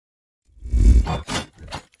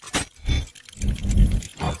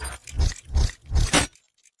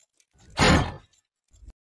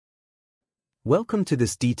Welcome to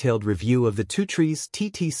this detailed review of the TWOTREES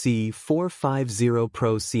TTC450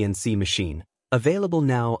 Pro CNC machine, available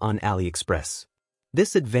now on AliExpress.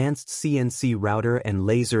 This advanced CNC router and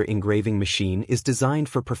laser engraving machine is designed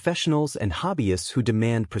for professionals and hobbyists who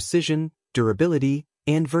demand precision, durability,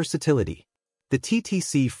 and versatility. The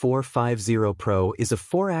TTC450 Pro is a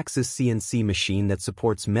 4-axis CNC machine that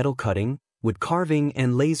supports metal cutting, wood carving,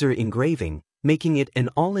 and laser engraving, making it an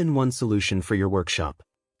all-in-one solution for your workshop.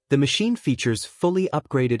 The machine features fully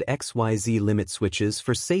upgraded XYZ limit switches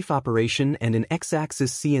for safe operation and an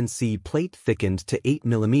X-axis CNC plate thickened to 8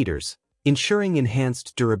 mm, ensuring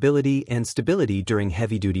enhanced durability and stability during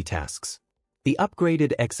heavy-duty tasks. The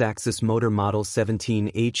upgraded X-axis motor model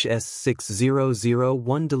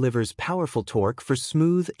 17HS6001 delivers powerful torque for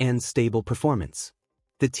smooth and stable performance.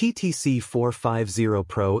 The TTC450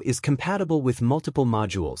 Pro is compatible with multiple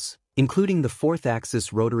modules, including the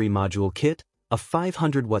 4th-axis rotary module kit, a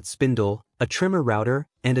 500-watt spindle, a trimmer router,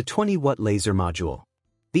 and a 20-watt laser module.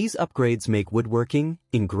 These upgrades make woodworking,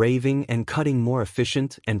 engraving, and cutting more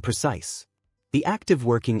efficient and precise. The active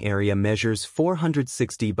working area measures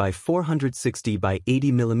 460 by 460 by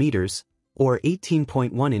 80 mm, or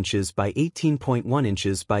 18.1 inches by 18.1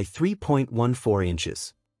 inches by 3.14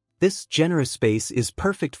 inches. This generous space is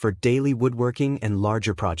perfect for daily woodworking and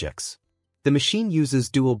larger projects. The machine uses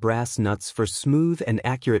dual brass nuts for smooth and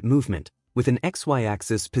accurate movement, with an XY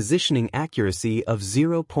axis positioning accuracy of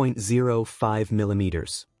 0.05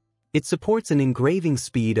 mm. It supports an engraving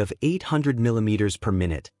speed of 800 mm per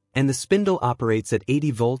minute, and the spindle operates at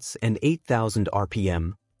 80 volts and 8,000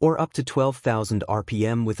 RPM, or up to 12,000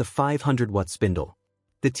 RPM with a 500-watt spindle.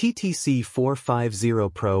 The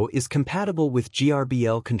TTC450 Pro is compatible with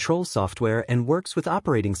GRBL control software and works with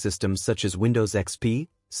operating systems such as Windows XP,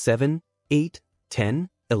 7, 8, 10,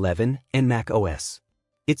 11, and Mac OS.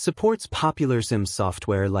 It supports popular SIM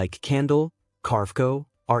software like Candle, Carvco,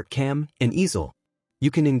 Artcam, and Easel.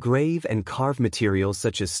 You can engrave and carve materials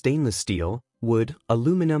such as stainless steel, wood,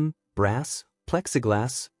 aluminum, brass,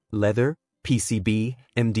 plexiglass, leather, PCB,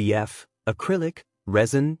 MDF, acrylic,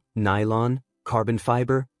 resin, nylon, carbon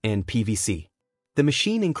fiber, and PVC. The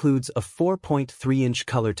machine includes a 4.3-inch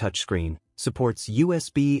color touchscreen, supports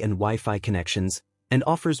USB and Wi-Fi connections, and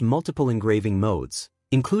offers multiple engraving modes,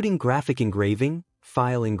 including graphic engraving,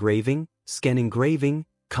 file engraving, scan engraving,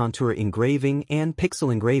 contour engraving, and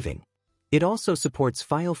pixel engraving. It also supports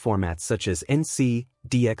file formats such as NC,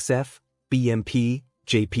 DXF, BMP,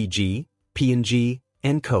 JPG, PNG,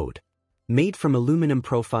 and code. Made from aluminum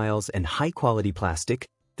profiles and high-quality plastic,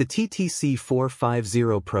 the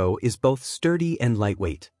TTC450 Pro is both sturdy and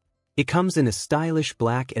lightweight. It comes in a stylish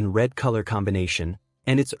black and red color combination,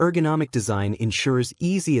 and its ergonomic design ensures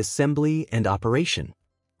easy assembly and operation.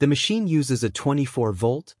 The machine uses a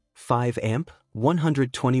 24-volt, 5-amp,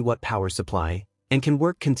 120-watt power supply, and can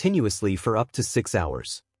work continuously for up to 6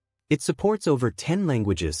 hours. It supports over 10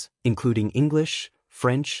 languages, including English,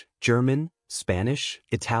 French, German, Spanish,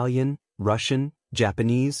 Italian, Russian,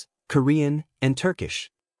 Japanese, Korean, and Turkish.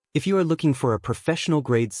 If you are looking for a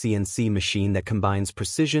professional-grade CNC machine that combines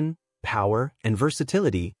precision, power, and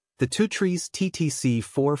versatility, the TWOTREES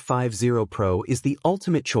TTC450 Pro is the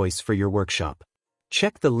ultimate choice for your workshop.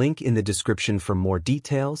 Check the link in the description for more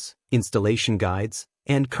details, installation guides,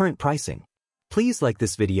 and current pricing. Please like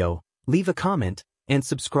this video, leave a comment, and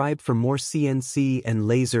subscribe for more CNC and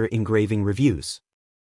laser engraving reviews.